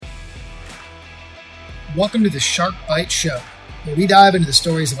Welcome to the Shark Bite Show, where we dive into the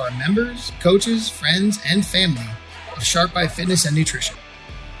stories of our members, coaches, friends, and family of Shark Bite Fitness and Nutrition.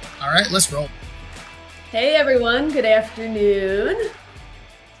 All right, let's roll. Hey everyone, good afternoon.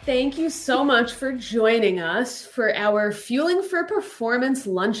 Thank you so much for joining us for our Fueling for Performance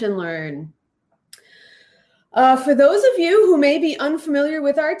Lunch and Learn. For those of you who may be unfamiliar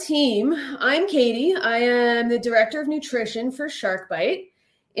with our team, I'm Katie. I am the Director of Nutrition for Shark Bite.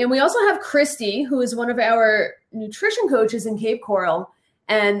 And we also have Christy, who is one of our nutrition coaches in Cape Coral,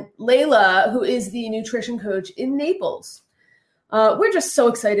 and Layla, who is the nutrition coach in Naples. We're just so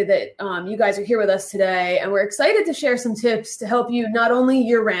excited that you guys are here with us today, and we're excited to share some tips to help you not only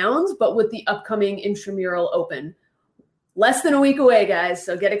year-round, but with the upcoming Intramural Open. Less than a week away, guys,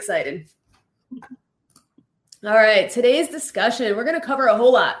 so get excited. All right, today's discussion, we're going to cover a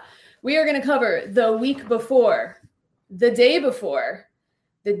whole lot. We are going to cover the week before, the day before,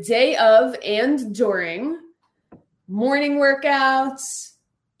 the day of and during, morning workouts,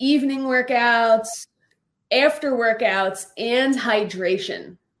 evening workouts, after workouts, and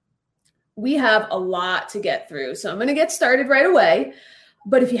hydration. We have a lot to get through, so I'm going to get started right away.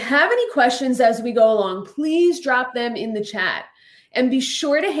 But if you have any questions as we go along, please drop them in the chat. And be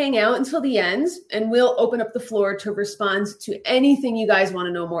sure to hang out until the end, and we'll open up the floor to respond to anything you guys want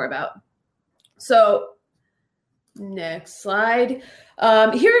to know more about. So, next slide.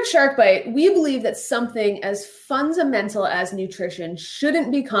 Here at Shark Bite, we believe that something as fundamental as nutrition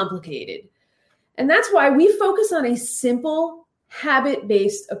shouldn't be complicated. And that's why we focus on a simple,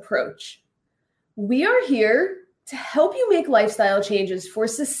 habit-based approach. We are here to help you make lifestyle changes for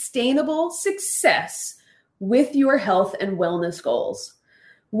sustainable success with your health and wellness goals.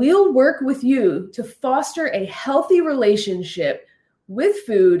 We'll work with you to foster a healthy relationship with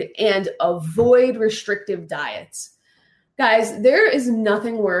food and avoid restrictive diets. Guys, there is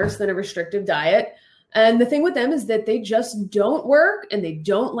nothing worse than a restrictive diet. And the thing with them is that they just don't work and they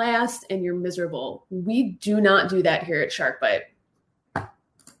don't last and you're miserable. We do not do that here at Shark Bite.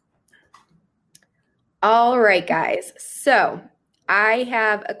 All right, guys. So I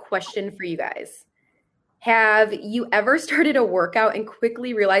have a question for you guys. Have you ever started a workout and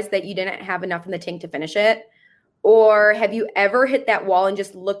quickly realized that you didn't have enough in the tank to finish it? Or have you ever hit that wall and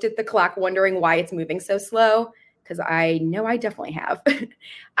just looked at the clock wondering why it's moving so slow? Because I know I definitely have.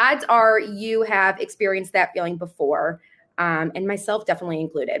 Odds are you have experienced that feeling before, and myself definitely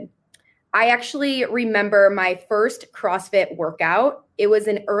included. I actually remember my first CrossFit workout. It was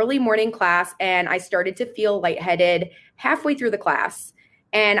an early morning class, and I started to feel lightheaded halfway through the class.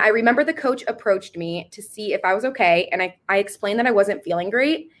 And I remember the coach approached me to see if I was okay, and I explained that I wasn't feeling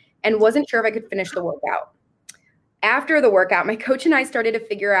great and wasn't sure if I could finish the workout. After the workout, my coach and I started to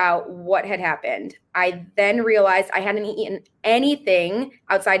figure out what had happened. I then realized I hadn't eaten anything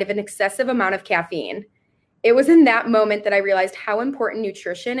outside of an excessive amount of caffeine. It was in that moment that I realized how important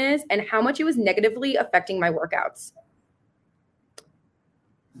nutrition is and how much it was negatively affecting my workouts.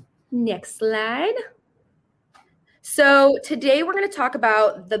 Next slide. So today we're going to talk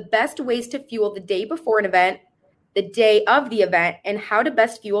about the best ways to fuel the day before an event, the day of the event, and how to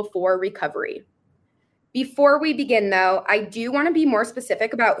best fuel for recovery. Before we begin, though, I do want to be more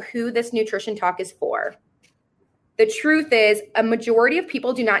specific about who this nutrition talk is for. The truth is, a majority of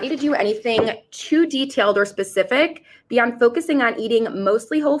people do not need to do anything too detailed or specific beyond focusing on eating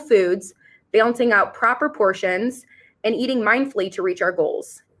mostly whole foods, balancing out proper portions, and eating mindfully to reach our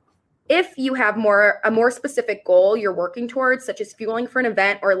goals. If you have a more specific goal you're working towards, such as fueling for an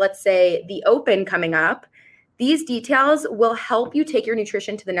event or let's say the Open coming up, these details will help you take your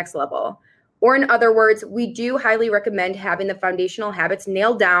nutrition to the next level. Or in other words, we do highly recommend having the foundational habits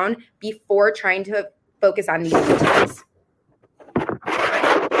nailed down before trying to focus on these details.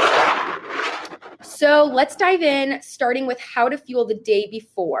 So let's dive in, starting with how to fuel the day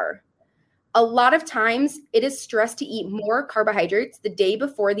before. A lot of times it is stressed to eat more carbohydrates the day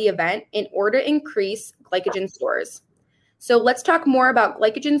before the event in order to increase glycogen stores. So let's talk more about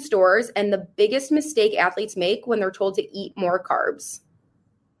glycogen stores and the biggest mistake athletes make when they're told to eat more carbs.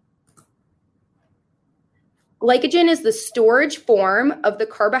 Glycogen is the storage form of the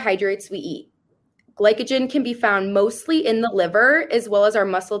carbohydrates we eat. Glycogen can be found mostly in the liver as well as our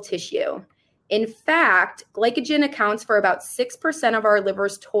muscle tissue. In fact, glycogen accounts for about 6% of our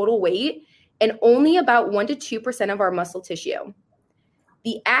liver's total weight and only about 1 to 2% of our muscle tissue.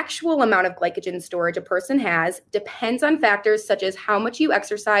 The actual amount of glycogen storage a person has depends on factors such as how much you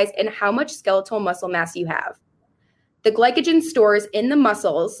exercise and how much skeletal muscle mass you have. The glycogen stores in the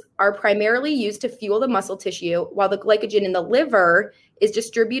muscles are primarily used to fuel the muscle tissue, while the glycogen in the liver is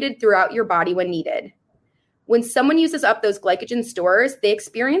distributed throughout your body when needed. When someone uses up those glycogen stores, they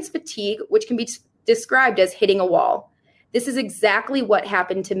experience fatigue, which can be described as hitting a wall. This is exactly what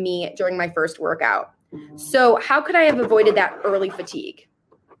happened to me during my first workout. So how could I have avoided that early fatigue?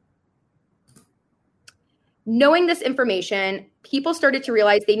 Knowing this information, people started to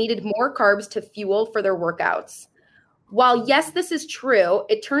realize they needed more carbs to fuel for their workouts. While yes, this is true,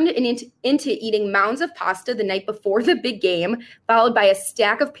 it turned into eating mounds of pasta the night before the big game, followed by a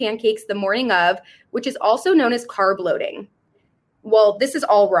stack of pancakes the morning of, which is also known as carb loading. Well, this is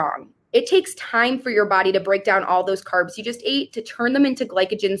all wrong. It takes time for your body to break down all those carbs you just ate to turn them into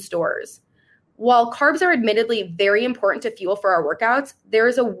glycogen stores. While carbs are admittedly very important to fuel for our workouts, there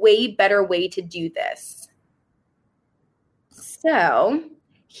is a way better way to do this. So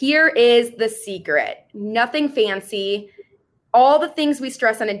here is the secret. Nothing fancy. All the things we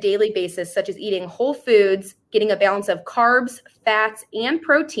stress on a daily basis, such as eating whole foods, getting a balance of carbs, fats, and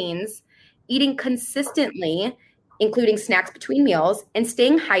proteins, eating consistently, including snacks between meals, and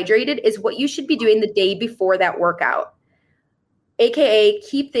staying hydrated is what you should be doing the day before that workout, aka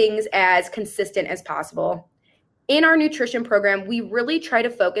keep things as consistent as possible. In our nutrition program, we really try to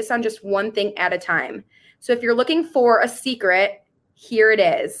focus on just one thing at a time. So if you're looking for a secret, here it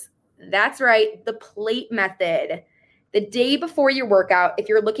is. That's right, the plate method. The day before your workout, if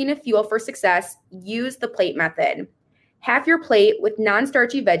you're looking to fuel for success, use the plate method. Half your plate with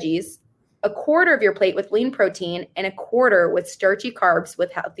non-starchy veggies, a quarter of your plate with lean protein, and a quarter with starchy carbs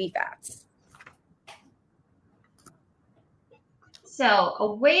with healthy fats. So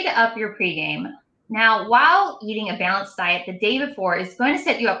a way to up your pregame. Now, while eating a balanced diet the day before is going to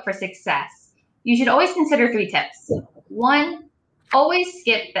set you up for success, you should always consider 3 tips. 1, always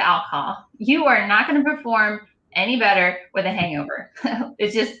skip the alcohol. You are not going to perform any better with a hangover.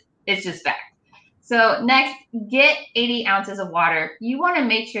 It's just fact. So next, get 80 ounces of water. You want to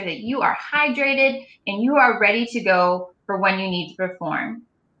make sure that you are hydrated and you are ready to go for when you need to perform.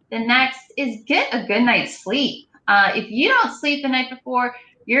 The next is get a good night's sleep. If you don't sleep the night before,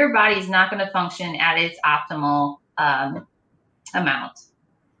 your body's not going to function at its optimal amount.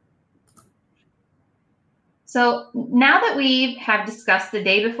 So now that we have discussed the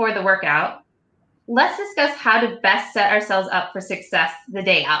day before the workout, let's discuss how to best set ourselves up for success the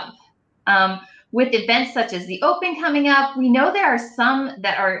day of. With events such as the Open coming up, we know there are some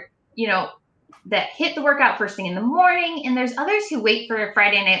that are, that hit the workout first thing in the morning, and there's others who wait for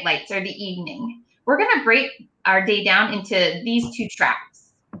Friday Night Lights or the evening. We're going to break our day down into these 2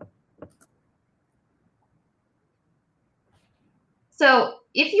 tracks. So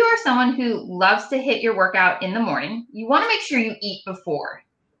if you are someone who loves to hit your workout in the morning, you want to make sure you eat before.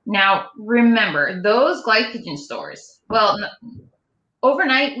 Now, remember, those glycogen stores, well,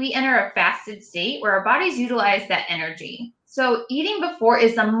 overnight, we enter a fasted state where our bodies utilize that energy. So eating before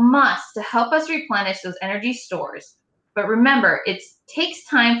is a must to help us replenish those energy stores. But remember, it takes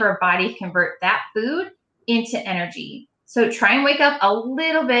time for our body to convert that food into energy. So try and wake up a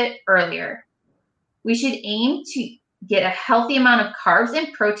little bit earlier. We should aim to get a healthy amount of carbs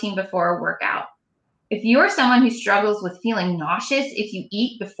and protein before a workout. If you are someone who struggles with feeling nauseous if you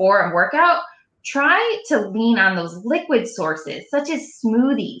eat before a workout, try to lean on those liquid sources such as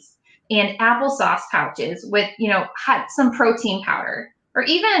smoothies and applesauce pouches with, some protein powder, or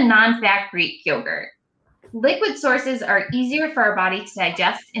even a non-fat Greek yogurt. Liquid sources are easier for our body to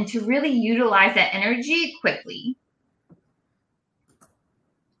digest and to really utilize that energy quickly.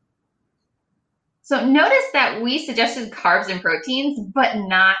 So notice that we suggested carbs and proteins, but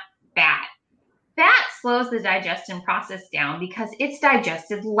not fat. Fat slows the digestion process down because it's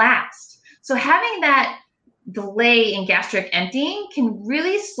digested last. So having that delay in gastric emptying can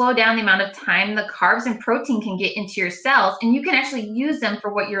really slow down the amount of time the carbs and protein can get into your cells, and you can actually use them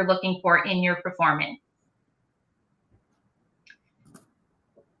for what you're looking for in your performance.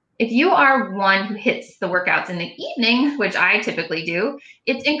 If you are one who hits the workouts in the evening, which I typically do,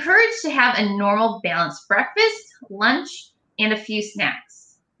 it's encouraged to have a normal balanced breakfast, lunch, and a few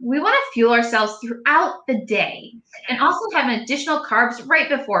snacks. We want to fuel ourselves throughout the day and also have additional carbs right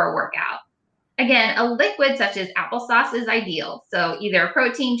before a workout. Again, a liquid such as applesauce is ideal. So either a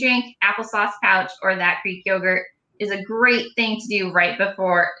protein drink, applesauce pouch, or that Greek yogurt is a great thing to do right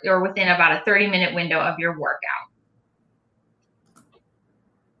before or within about a 30-minute window of your workout.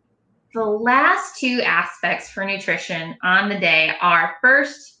 The last 2 aspects for nutrition on the day are,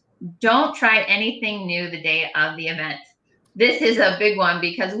 first, don't try anything new the day of the event. This is a big one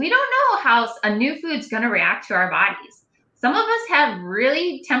because we don't know how a new food's going to react to our bodies. Some of us have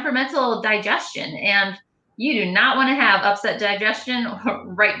really temperamental digestion, and you do not want to have upset digestion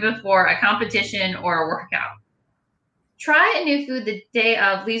right before a competition or a workout. Try a new food the day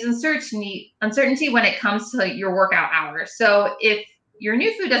of leaves uncertainty when it comes to your workout hours. So if your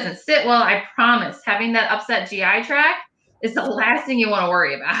new food doesn't sit well, I promise having that upset GI tract is the last thing you want to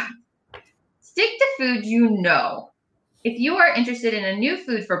worry about. Stick to foods you know. If you are interested in a new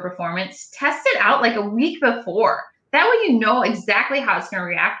food for performance, test it out like a week before. That way you know exactly how it's going to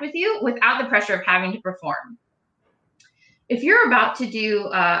react with you without the pressure of having to perform. If you're about to do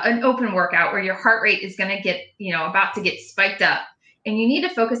an open workout where your heart rate is going to get, about to get spiked up and you need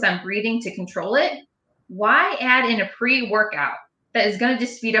to focus on breathing to control it, why add in a pre-workout that is going to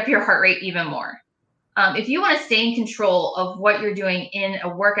just speed up your heart rate even more? If you want to stay in control of what you're doing in a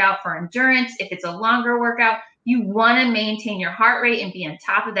workout for endurance, if it's a longer workout, you want to maintain your heart rate and be on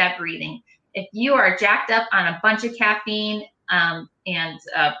top of that breathing. If you are jacked up on a bunch of caffeine and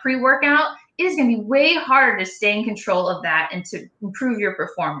pre-workout, it is going to be way harder to stay in control of that and to improve your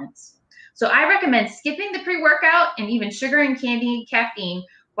performance. So I recommend skipping the pre-workout and even sugar and candy caffeine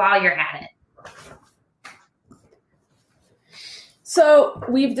while you're at it. So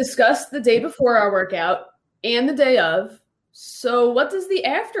we've discussed the day before our workout and the day of. So what does the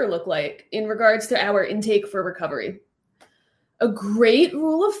after look like in regards to our intake for recovery? A great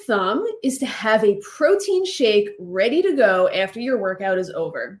rule of thumb is to have a protein shake ready to go after your workout is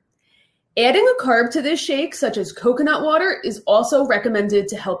over. Adding a carb to this shake, such as coconut water, is also recommended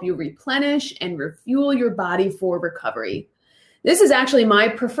to help you replenish and refuel your body for recovery. This is actually my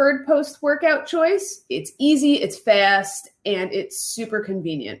preferred post-workout choice. It's easy, it's fast, and it's super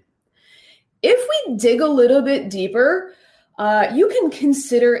convenient. If we dig a little bit deeper, you can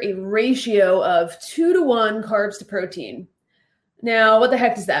consider a ratio of 2-to-1 carbs to protein. Now, what the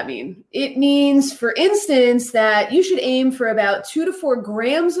heck does that mean? It means, for instance, that you should aim for about 2 to 4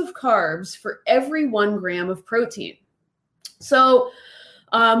 grams of carbs for every 1 gram of protein. So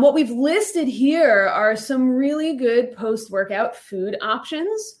what we've listed here are some really good post-workout food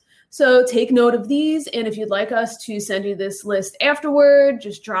options. So take note of these. And if you'd like us to send you this list afterward,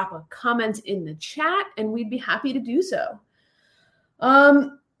 just drop a comment in the chat and we'd be happy to do so.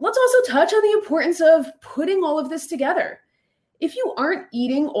 Let's also touch on the importance of putting all of this together. If you aren't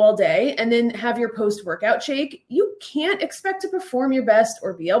eating all day and then have your post-workout shake, you can't expect to perform your best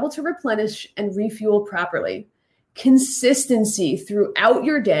or be able to replenish and refuel properly. Consistency throughout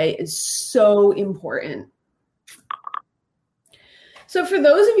your day is so important. So for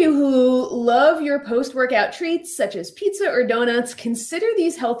those of you who love your post-workout treats, such as pizza or donuts, consider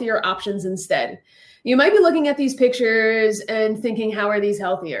these healthier options instead. You might be looking at these pictures and thinking, how are these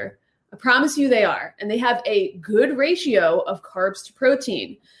healthier? I promise you they are, and they have a good ratio of carbs to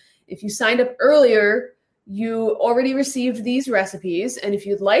protein. If you signed up earlier, you already received these recipes, and if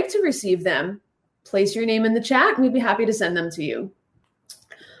you'd like to receive them, place your name in the chat, and we'd be happy to send them to you.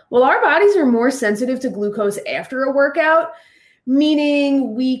 Well, our bodies are more sensitive to glucose after a workout,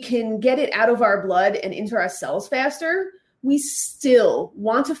 meaning we can get it out of our blood and into our cells faster. We still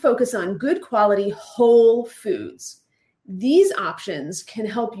want to focus on good quality whole foods. These options can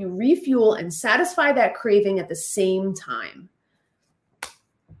help you refuel and satisfy that craving at the same time.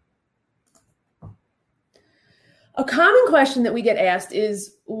 A common question that we get asked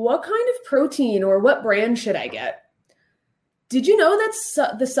is, what kind of protein or what brand should I get? Did you know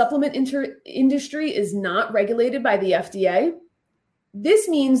that the supplement industry is not regulated by the FDA? This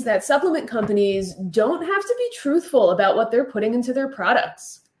means that supplement companies don't have to be truthful about what they're putting into their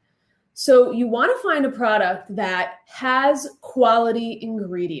products. So you want to find a product that has quality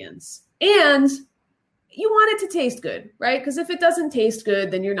ingredients and you want it to taste good, right? Because if it doesn't taste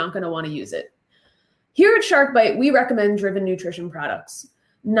good, then you're not going to want to use it. Here at SharkBite, we recommend Driven Nutrition products.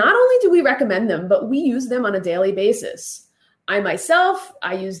 Not only do we recommend them, but we use them on a daily basis. I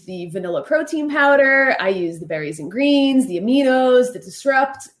use the vanilla protein powder. I use the berries and greens, the aminos, the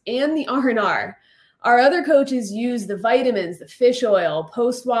disrupt, and the R&R. Our other coaches use the vitamins, the fish oil,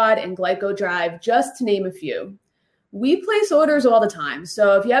 post-WOD, and GlycoDrive, just to name a few. We place orders all the time,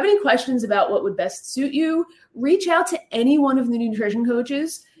 so if you have any questions about what would best suit you, reach out to any one of the nutrition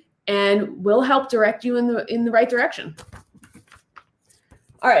coaches, and we'll help direct you in the right direction.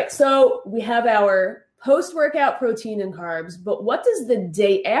 All right, so we have our post-workout protein and carbs, but what does the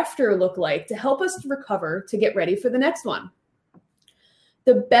day after look like to help us recover to get ready for the next one?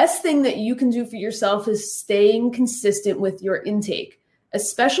 The best thing that you can do for yourself is staying consistent with your intake,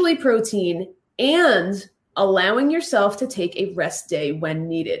 especially protein, and allowing yourself to take a rest day when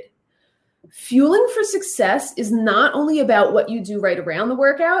needed. Fueling for success is not only about what you do right around the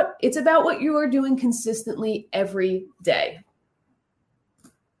workout, it's about what you are doing consistently every day.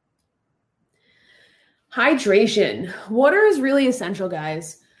 Hydration. Water is really essential,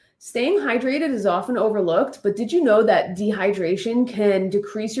 guys. Staying hydrated is often overlooked, but did you know that dehydration can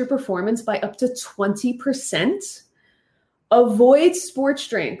decrease your performance by up to 20%? Avoid sports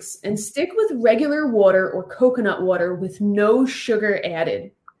drinks and stick with regular water or coconut water with no sugar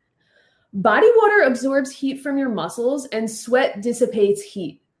added. Body water absorbs heat from your muscles and sweat dissipates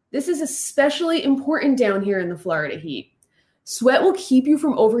heat. This is especially important down here in the Florida heat. Sweat will keep you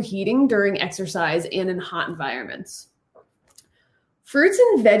from overheating during exercise and in hot environments. Fruits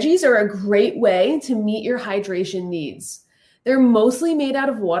and veggies are a great way to meet your hydration needs. They're mostly made out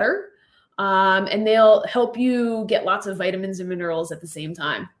of water, and they'll help you get lots of vitamins and minerals at the same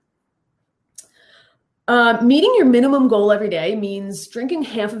time. Meeting your minimum goal every day means drinking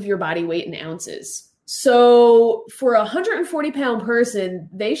half of your body weight in ounces. So for a 140-pound person,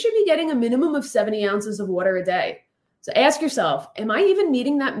 they should be getting a minimum of 70 ounces of water a day. So ask yourself, am I even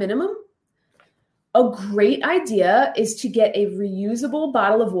meeting that minimum? A great idea is to get a reusable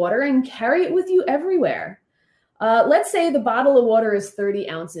bottle of water and carry it with you everywhere. Let's say the bottle of water is 30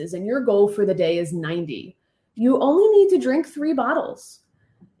 ounces and your goal for the day is 90. You only need to drink 3 bottles.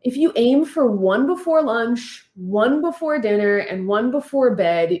 If you aim for 1 before lunch, 1 before dinner, and 1 before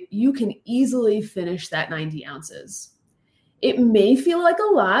bed, you can easily finish that 90 ounces. It may feel like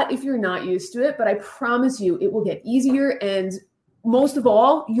a lot if you're not used to it, but I promise you it will get easier, and most of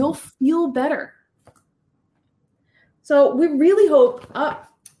all, you'll feel better. So we really hope,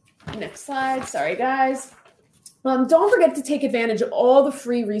 next slide, sorry guys. Don't forget to take advantage of all the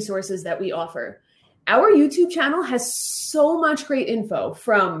free resources that we offer. Our YouTube channel has so much great info,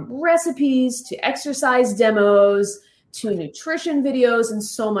 from recipes to exercise demos to nutrition videos and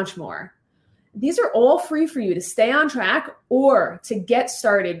so much more. These are all free for you to stay on track or to get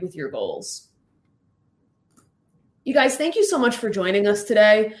started with your goals. You guys, thank you so much for joining us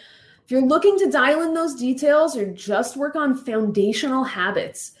today. If you're looking to dial in those details or just work on foundational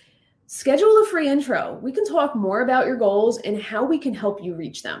habits, schedule a free intro. We can talk more about your goals and how we can help you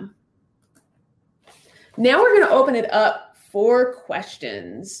reach them. Now we're going to open it up for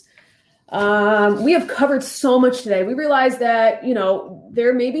questions. We have covered so much today. We realized that,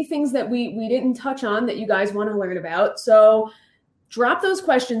 there may be things that we didn't touch on that you guys want to learn about. So drop those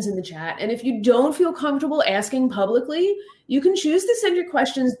questions in the chat. And if you don't feel comfortable asking publicly, you can choose to send your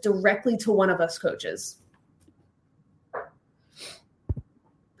questions directly to one of us coaches.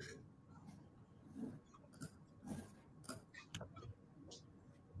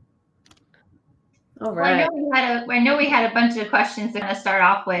 All right. Well, I know we had a bunch of questions to start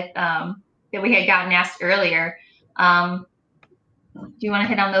off with that we had gotten asked earlier. Do you want to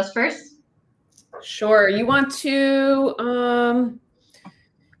hit on those first? Sure. You want to?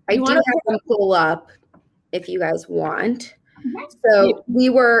 I do have them pull up if you guys want.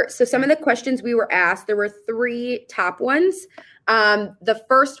 Mm-hmm. So some of the questions we were asked, there were 3 top ones. The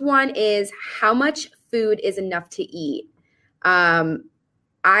first one is, how much food is enough to eat?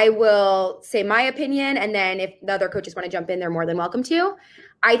 I will say my opinion, and then if the other coaches want to jump in, they're more than welcome to.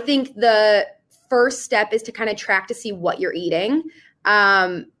 I think the first step is to kind of track to see what you're eating.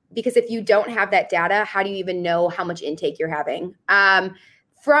 Because if you don't have that data, how do you even know how much intake you're having?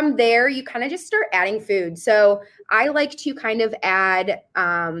 From there, you kind of just start adding food. So I like to kind of add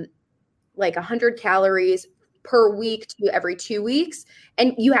like 100 calories per week to every 2 weeks.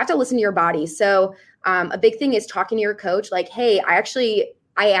 And you have to listen to your body. So a big thing is talking to your coach like, hey,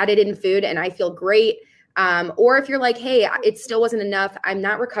 I added in food and I feel great. Or if you're like, hey, it still wasn't enough. I'm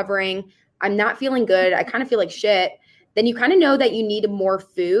not recovering. I'm not feeling good. I kind of feel like shit. Then you kind of know that you need more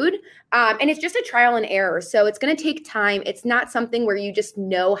food. And it's just a trial and error. So it's going to take time. It's not something where you just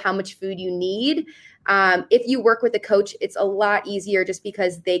know how much food you need. If you work with a coach, it's a lot easier just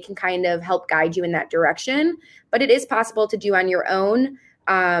because they can kind of help guide you in that direction. But it is possible to do on your own.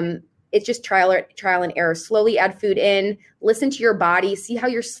 It's just trial and error. Slowly add food in, listen to your body, see how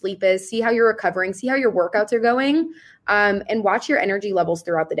your sleep is, see how you're recovering, see how your workouts are going, and watch your energy levels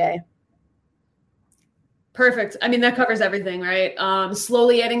throughout the day. Perfect. I mean, that covers everything, right?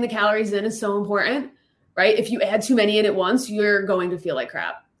 Slowly adding the calories in is so important, right? If you add too many in at once, you're going to feel like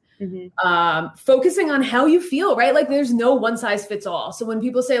crap. Mm-hmm. Focusing on how you feel, right? Like there's no one size fits all. So when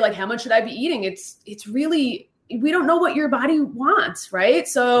people say like, how much should I be eating? It's really, we don't know what your body wants, right?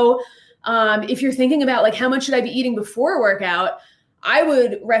 So if you're thinking about like, how much should I be eating before a workout? I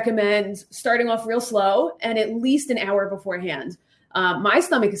would recommend starting off real slow and at least an hour beforehand. My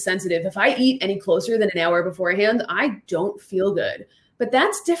stomach is sensitive. If I eat any closer than an hour beforehand, I don't feel good. But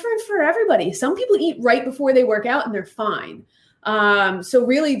that's different for everybody. Some people eat right before they work out and they're fine. So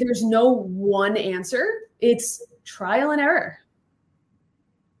really, there's no one answer. It's trial and error.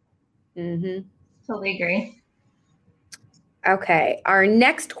 Mm-hmm. Totally agree. Okay. Our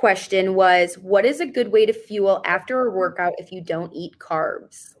next question was, what is a good way to fuel after a workout if you don't eat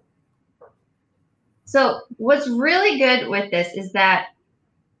carbs? So what's really good with this is that,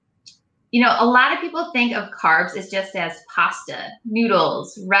 a lot of people think of carbs as just as pasta,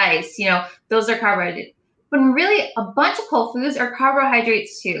 noodles, rice, those are carbohydrates. When really a bunch of whole foods are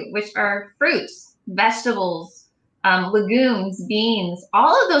carbohydrates too, which are fruits, vegetables, legumes, beans,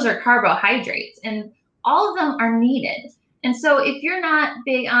 all of those are carbohydrates and all of them are needed. And so if you're not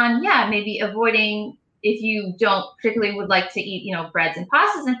big on, maybe avoiding, if you don't particularly would like to eat, breads and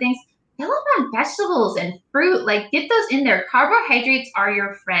pastas and things, fill up on vegetables and fruit, like get those in there. Carbohydrates are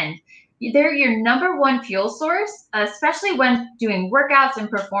your friend. They're your number one fuel source, especially when doing workouts and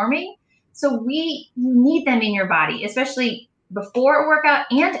performing. So you need them in your body, especially before a workout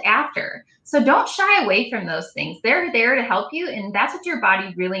and after. So don't shy away from those things. They're there to help you. And that's what your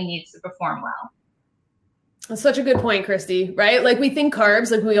body really needs to perform well. That's such a good point, Christy, right? Like we think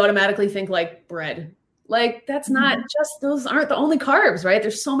carbs, like we automatically think like bread. Like that's not just, those aren't the only carbs, right?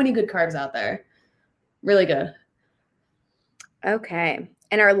 There's so many good carbs out there. Really good. Okay.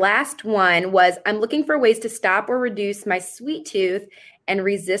 And our last one was, I'm looking for ways to stop or reduce my sweet tooth and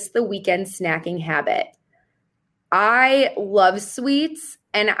resist the weekend snacking habit. I love sweets,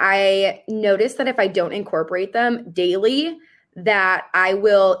 and I notice that if I don't incorporate them daily, that I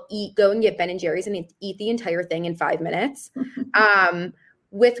will go and get Ben & Jerry's and eat the entire thing in 5 minutes.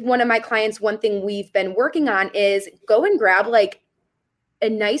 With one of my clients, one thing we've been working on is go and grab like a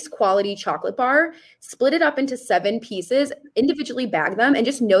nice quality chocolate bar, split it up into 7 pieces, individually bag them, and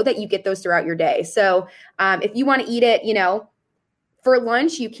just know that you get those throughout your day. So if you want to eat it, for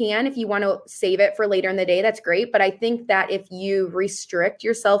lunch, you can. If you want to save it for later in the day, that's great. But I think that if you restrict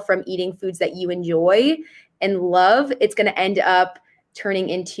yourself from eating foods that you enjoy and love, it's going to end up turning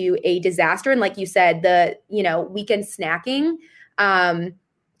into a disaster. And like you said, the, weekend snacking,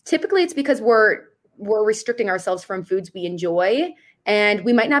 typically it's because we're restricting ourselves from foods we enjoy, and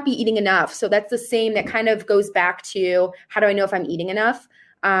we might not be eating enough. So that's the same, that kind of goes back to, how do I know if I'm eating enough?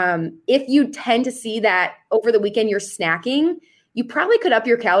 If you tend to see that over the weekend you're snacking, you probably could up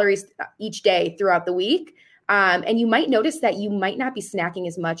your calories each day throughout the week. And you might notice that you might not be snacking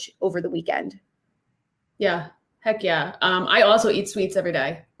as much over the weekend. Yeah. Heck yeah. I also eat sweets every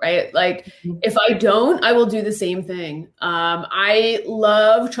day, right? Like if I don't, I will do the same thing. I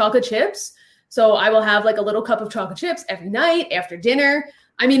love chocolate chips. So I will have like a little cup of chocolate chips every night after dinner.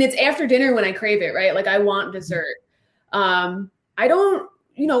 I mean, it's after dinner when I crave it, right? Like I want dessert. I don't,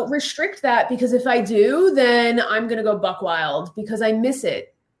 restrict that, because if I do, then I'm going to go buck wild because I miss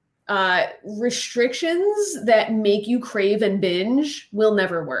it. Restrictions that make you crave and binge will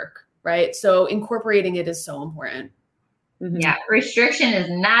never work, right? So incorporating it is so important. Yeah, restriction is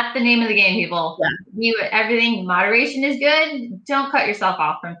not the name of the game, people. Yeah. Everything, moderation is good. Don't cut yourself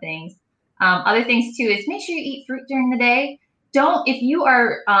off from things. Other things too is make sure you eat fruit during the day. If you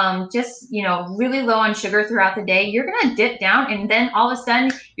are just, really low on sugar throughout the day, you're going to dip down, and then all of a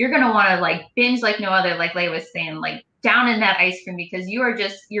sudden you're going to want to like binge like no other, like Leigh was saying, like down in that ice cream, because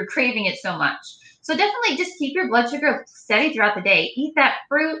you're craving it so much. So definitely just keep your blood sugar steady throughout the day. Eat that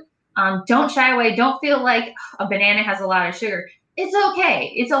fruit. Don't shy away. Don't feel like a banana has a lot of sugar. It's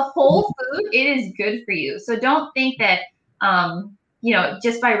okay. It's a whole food. It is good for you. So don't think that,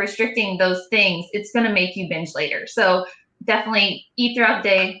 just by restricting those things, it's going to make you binge later. So definitely eat throughout the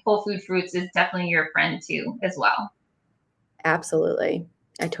day. Whole food fruits is definitely your friend too, as well. Absolutely.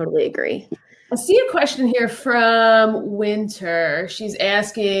 I totally agree. I see a question here from Winter. She's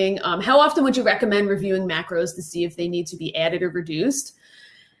asking, how often would you recommend reviewing macros to see if they need to be added or reduced?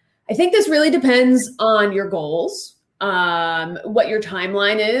 I think this really depends on your goals, what your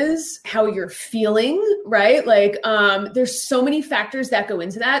timeline is, how you're feeling, right? Like there's so many factors that go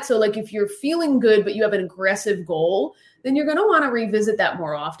into that. So like if you're feeling good, but you have an aggressive goal, then you're going to want to revisit that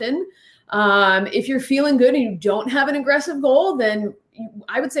more often. If you're feeling good and you don't have an aggressive goal, then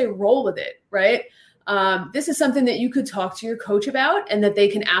I would say roll with it, right? This is something that you could talk to your coach about and that they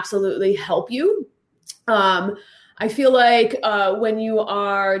can absolutely help you. I feel like when you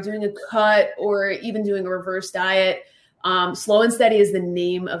are doing a cut or even doing a reverse diet, slow and steady is the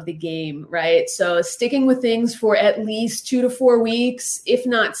name of the game, right? So sticking with things for at least 2 to 4 weeks, if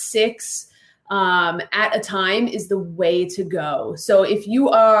not 6, at a time is the way to go. So if you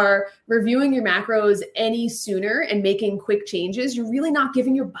are reviewing your macros any sooner and making quick changes, you're really not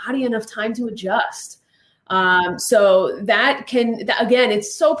giving your body enough time to adjust. So that again,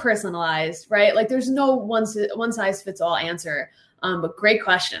 it's so personalized, right? Like there's no one size fits all answer, but great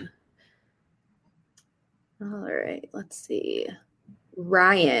question. All right, let's see.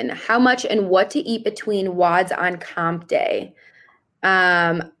 Ryan, how much and what to eat between WODs on comp day?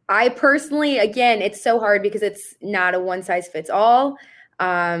 I personally, again, it's so hard because it's not a one size fits all.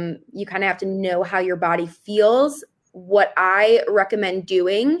 You kind of have to know how your body feels. What I recommend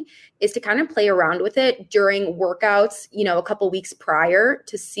doing is to kind of play around with it during workouts, a couple weeks prior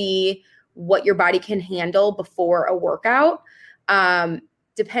to see what your body can handle before a workout.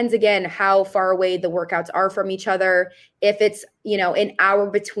 Depends again how far away the workouts are from each other. If it's, an hour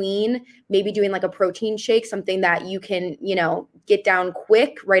between, maybe doing like a protein shake, something that you can, get down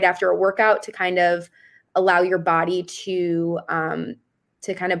quick right after a workout to kind of allow your body to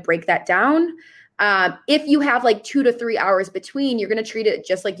kind of break that down. If you have like 2 to 3 hours between, you're going to treat it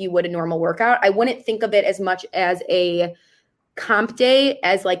just like you would a normal workout. I wouldn't think of it as much as a comp day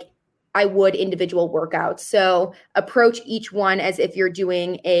as like I would individual workouts. So approach each one as if you're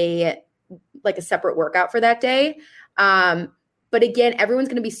doing a separate workout for that day. But again, everyone's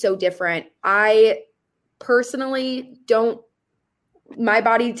going to be so different. I personally my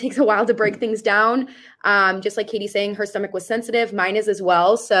body takes a while to break things down. Just like Katie's saying, her stomach was sensitive. Mine is as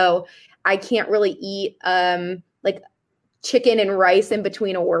well. So I can't really eat like chicken and rice in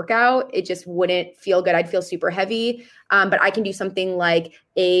between a workout. It just wouldn't feel good. I'd feel super heavy. But I can do something like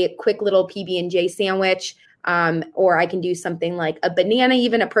a quick little PB&J sandwich, or I can do something like a banana,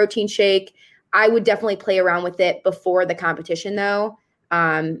 even a protein shake. I would definitely play around with it before the competition though,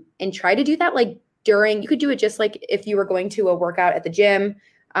 and try to do that like you could do it just like if you were going to a workout at the gym.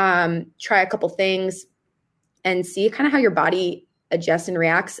 Try a couple things and see kind of how your body adjusts and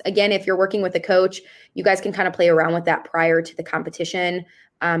reacts. Again, if you're working with a coach, you guys can kind of play around with that prior to the competition.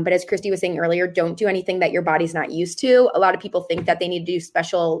 But as Christy was saying earlier, don't do anything that your body's not used to. A lot of people think that they need to do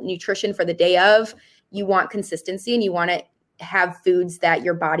special nutrition for the day of. You want consistency and you want to have foods that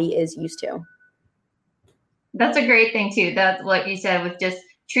your body is used to. That's a great thing too. That's what you said with just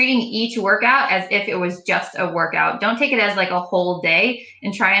treating each workout as if it was just a workout. Don't take it as like a whole day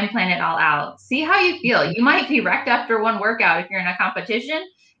and try and plan it all out. See how you feel. You might be wrecked after one workout if you're in a competition.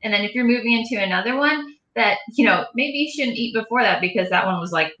 And then if you're moving into another one that, maybe you shouldn't eat before that because that one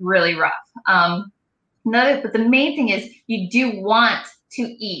was like really rough. But the main thing is you do want to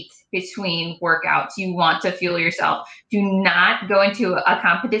eat between workouts. You want to fuel yourself. Do not go into a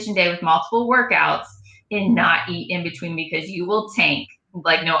competition day with multiple workouts and not eat in between because you will tank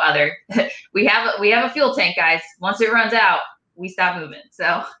like no other. We have a fuel tank, guys. Once it runs out, we stop moving.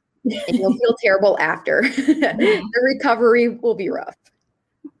 So and you'll feel terrible after. The recovery will be rough.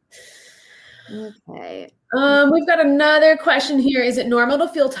 Okay. We've got another question here. Is it normal to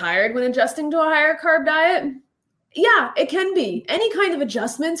feel tired when adjusting to a higher carb diet? Yeah, it can be. Any kind of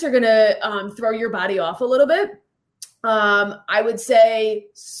adjustments are going to throw your body off a little bit. I would say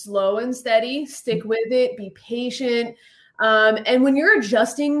slow and steady, stick with it, be patient. And when you're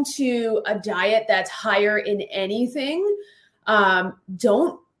adjusting to a diet that's higher in anything,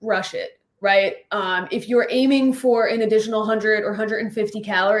 don't rush it, right? If you're aiming for an additional 100 or 150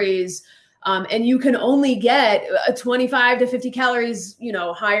 calories, and you can only get 25 to 50 calories,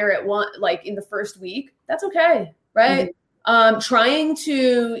 higher at one, like in the first week, that's okay, right? Mm-hmm. Trying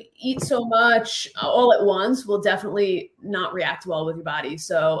to eat so much all at once will definitely not react well with your body.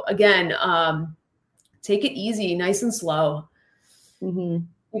 So again, take it easy, nice and slow. Mm-hmm.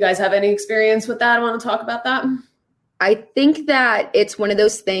 You guys have any experience with that? I want to talk about that. I think that it's one of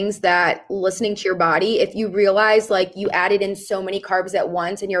those things that listening to your body, if you realize like you added in so many carbs at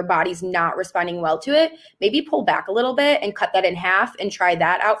once and your body's not responding well to it, maybe pull back a little bit and cut that in half and try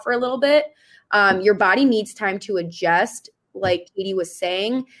that out for a little bit. Your body needs time to adjust, like Katie was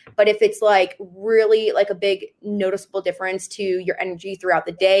saying. But if it's like really like a big noticeable difference to your energy throughout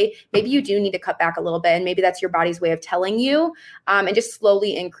the day, maybe you do need to cut back a little bit. And maybe that's your body's way of telling you, and just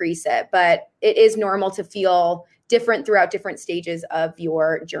slowly increase it. But it is normal to feel different throughout different stages of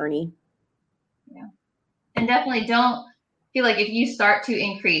your journey. Yeah. And definitely don't feel like if you start to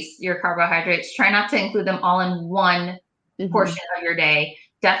increase your carbohydrates, try not to include them all in one portion of your day.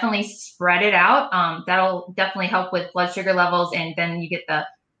 Definitely spread it out. That'll definitely help with blood sugar levels. And then you get the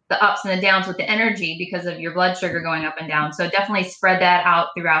ups and the downs with the energy because of your blood sugar going up and down. So definitely spread that out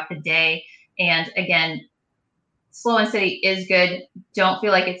throughout the day. And again, slow and steady is good. Don't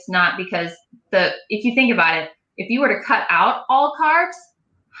feel like it's not, because if you think about it, if you were to cut out all carbs,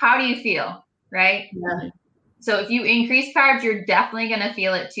 how do you feel, right? Yeah. So if you increase carbs, you're definitely going to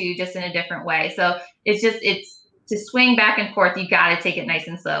feel it too, just in a different way. So it's to swing back and forth. You got to take it nice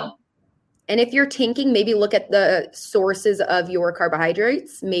and slow. And if you're tanking, maybe look at the sources of your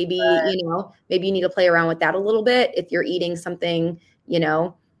carbohydrates. Maybe, maybe you need to play around with that a little bit. If you're eating something,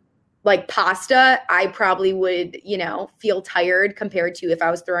 like pasta, I probably would, feel tired compared to if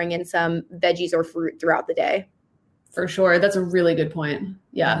I was throwing in some veggies or fruit throughout the day. For sure. That's a really good point.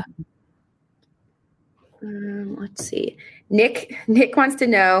 Yeah. Let's see. Nick wants to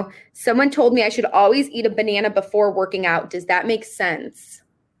know, someone told me I should always eat a banana before working out. Does that make sense?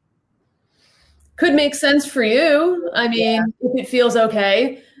 Could make sense for you. I mean, if it feels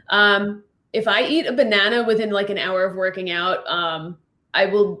okay. If I eat a banana within like an hour of working out, I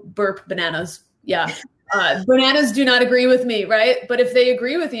will burp bananas. Yeah. Bananas do not agree with me, right? But if they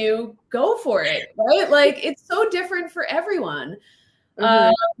agree with you, go for it, right? Like, it's so different for everyone.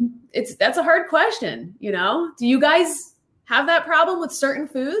 That's a hard question, you know? Do you guys have that problem with certain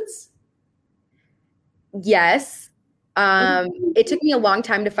foods? Yes. It took me a long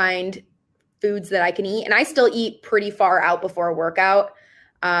time to find foods that I can eat, and I still eat pretty far out before a workout.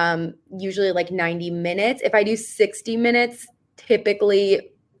 Usually like 90 minutes. If I do 60 minutes,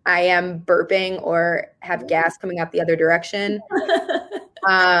 typically I am burping or have gas coming out the other direction.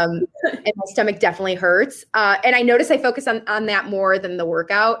 And my stomach definitely hurts. And I notice I focus on that more than the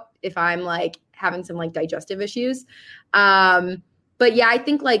workout if I'm like having some like digestive issues. But yeah, I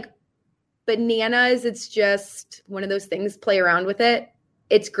think like bananas, it's just one of those things, play around with it.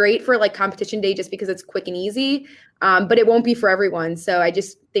 It's great for like competition day just because it's quick and easy, but it won't be for everyone. So I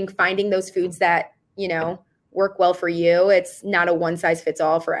just think finding those foods that, you know, work well for you. It's not a one size fits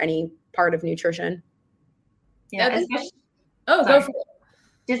all for any part of nutrition. Yeah. Go for it.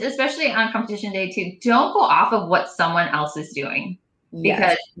 Just especially on competition day too, don't go off of what someone else is doing,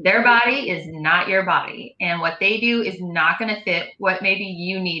 because their body is not your body, and what they do is not going to fit what maybe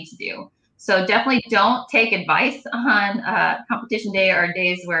you need to do. So definitely don't take advice on competition day or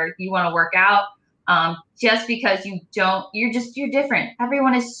days where you want to work out just because you're different.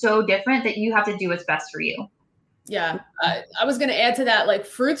 Everyone is so different that you have to do what's best for you. Yeah. I was going to add to that, like,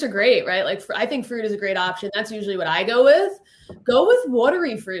 fruits are great, right? Like, I think fruit is a great option. That's usually what I go with. Go with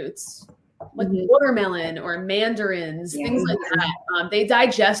watery fruits, like watermelon or mandarins, things like that. They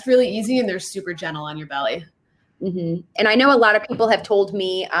digest really easy and they're super gentle on your belly. And I know a lot of people have told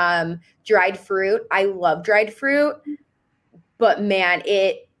me dried fruit. I love dried fruit, but man,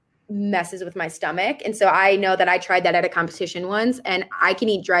 it messes with my stomach. And so I know that I tried that at a competition once, and I can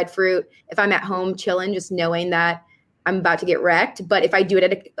eat dried fruit if I'm at home chilling, just knowing that I'm about to get wrecked. But if I do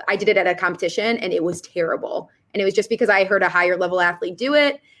it I did it at a competition and it was terrible. And it was just because I heard a higher level athlete do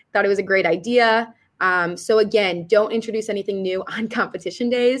it, thought it was a great idea. So again, don't introduce anything new on competition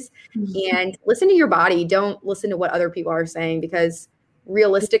days, and listen to your body. Don't listen to what other people are saying, because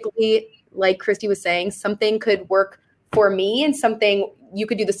realistically, like Christy was saying, something could work for me and something you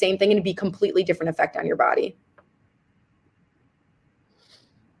could do the same thing and it'd be completely different effect on your body.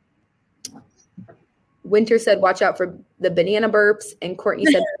 Winter said, watch out for the banana burps. And Courtney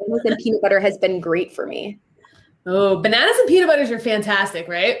said, bananas and peanut butter has been great for me. Oh, bananas and peanut butters are fantastic,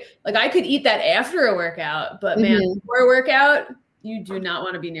 right? Like, I could eat that after a workout, but man, before a workout, you do not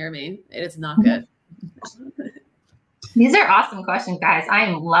want to be near me. It is not good. These are awesome questions, guys. I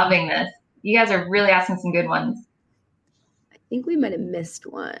am loving this. You guys are really asking some good ones. I think we might have missed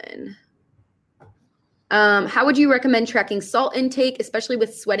one. How would you recommend tracking salt intake, especially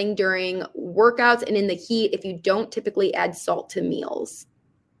with sweating during workouts and in the heat, if you don't typically add salt to meals?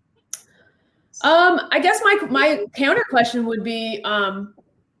 I guess my counter question would be,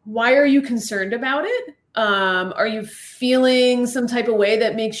 why are you concerned about it? Are you feeling some type of way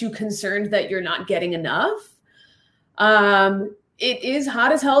that makes you concerned that you're not getting enough? It is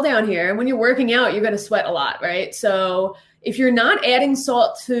hot as hell down here. And when you're working out, you're going to sweat a lot, right? So if you're not adding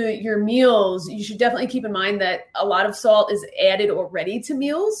salt to your meals, you should definitely keep in mind that a lot of salt is added already to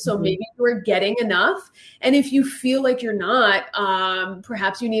meals. So maybe you're getting enough. And if you feel like you're not,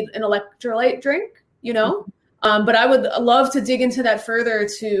 perhaps you need an electrolyte drink, you know? But I would love to dig into that further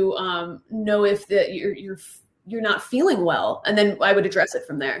to know if you're not feeling well. And then I would address it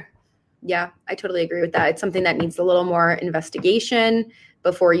from there. Yeah, I totally agree with that. It's something that needs a little more investigation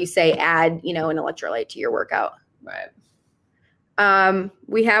before you say add, an electrolyte to your workout. Right.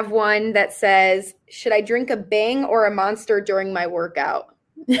 We have one that says, should I drink a Bang or a Monster during my workout?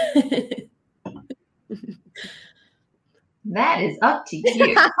 That is up to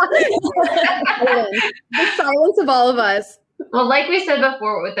you. The silence of all of us. Well, like we said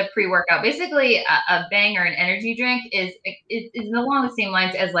before with the pre-workout, basically a Bang or an energy drink is along the same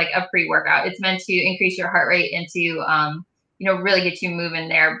lines as like a pre-workout. It's meant to increase your heart rate and to, really get you moving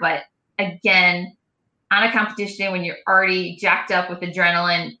there. But again, on a competition day when you're already jacked up with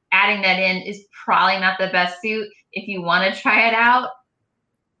adrenaline, adding that in is probably not the best suit. If you want to try it out,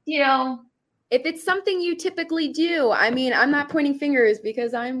 if it's something you typically do, I mean, I'm not pointing fingers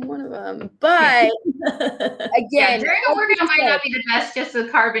because I'm one of them, but again, during a workout might not be the best, just the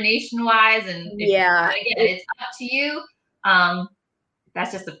carbonation wise. And again, it's up to you.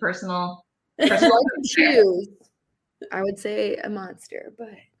 That's just a personal If I could choose, I would say a Monster, but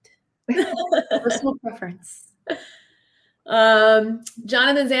personal preference.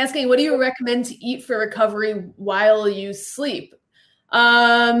 Jonathan's asking, what do you recommend to eat for recovery while you sleep?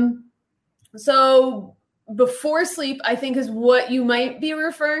 So before sleep, I think is what you might be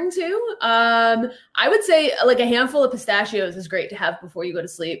referring to. I would say like a handful of pistachios is great to have before you go to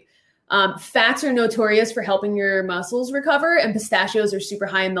sleep. Fats are notorious for helping your muscles recover, and pistachios are super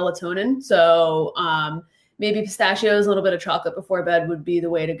high in melatonin. So maybe pistachios, a little bit of chocolate before bed would be the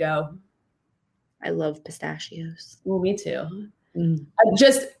way to go. I love pistachios. Well, me too.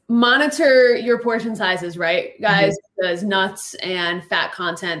 Just monitor your portion sizes, right, guys? Because nuts and fat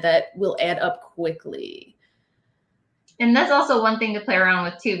content that will add up quickly. And that's also one thing to play around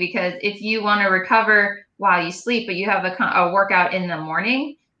with too, because if you want to recover while you sleep, but you have a workout in the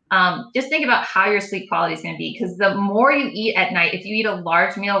morning, just think about how your sleep quality is going to be. Because the more you eat at night, if you eat a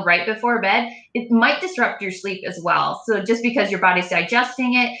large meal right before bed, it might disrupt your sleep as well. So just because your body's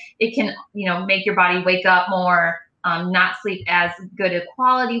digesting it, it can, make your body wake up more, not sleep as good a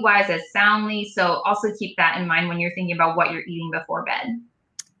quality wise as soundly. So also keep that in mind when you're thinking about what you're eating before bed.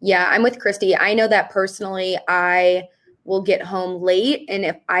 Yeah, I'm with Christy. I know that personally, I will get home late, and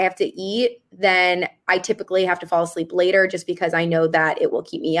if I have to eat, then I typically have to fall asleep later just because I know that it will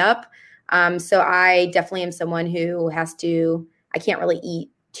keep me up. So I definitely am someone who I can't really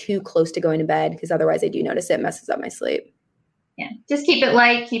eat too close to going to bed because otherwise I do notice it messes up my sleep. Yeah, just keep it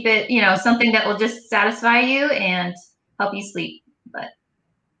light, keep it, something that will just satisfy you and help you sleep. But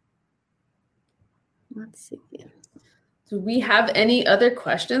let's see. Do we have any other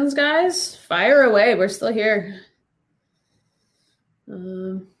questions, guys? Fire away. We're still here. I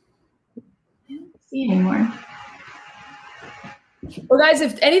don't see anymore. Well, guys,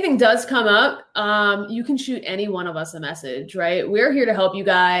 if anything does come up, you can shoot any one of us a message, right? We're here to help you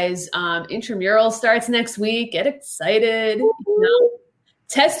guys. Intramural starts next week. Get excited.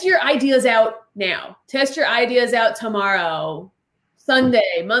 Test your ideas out now. Test your ideas out tomorrow,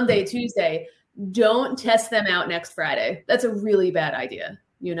 Sunday, Monday, Tuesday. Don't test them out next Friday. That's a really bad idea,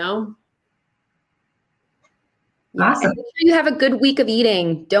 Awesome. Make sure you have a good week of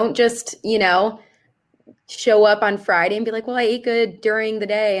eating. Don't just, show up on Friday and be like, well, I ate good during the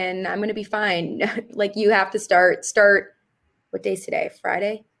day and I'm going to be fine. Like you have to start, what day's today?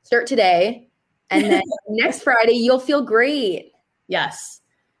 Friday? Start today. And then next Friday, you'll feel great. Yes.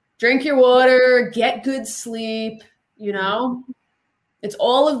 Drink your water, get good sleep, It's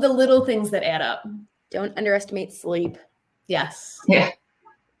all of the little things that add up. Don't underestimate sleep. Yes. Yeah.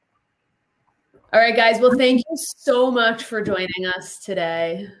 All right, guys. Well, thank you so much for joining us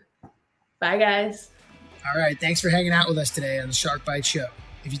today. Bye, guys. All right. Thanks for hanging out with us today on the Shark Bite Show.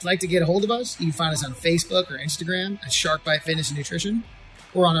 If you'd like to get a hold of us, you can find us on Facebook or Instagram at Shark Bite Fitness and Nutrition,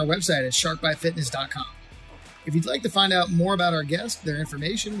 or on our website at sharkbitefitness.com. If you'd like to find out more about our guests, their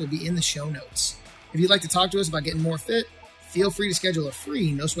information will be in the show notes. If you'd like to talk to us about getting more fit, feel free to schedule a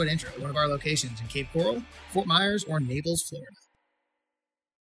free no sweat intro at one of our locations in Cape Coral, Fort Myers, or Naples, Florida.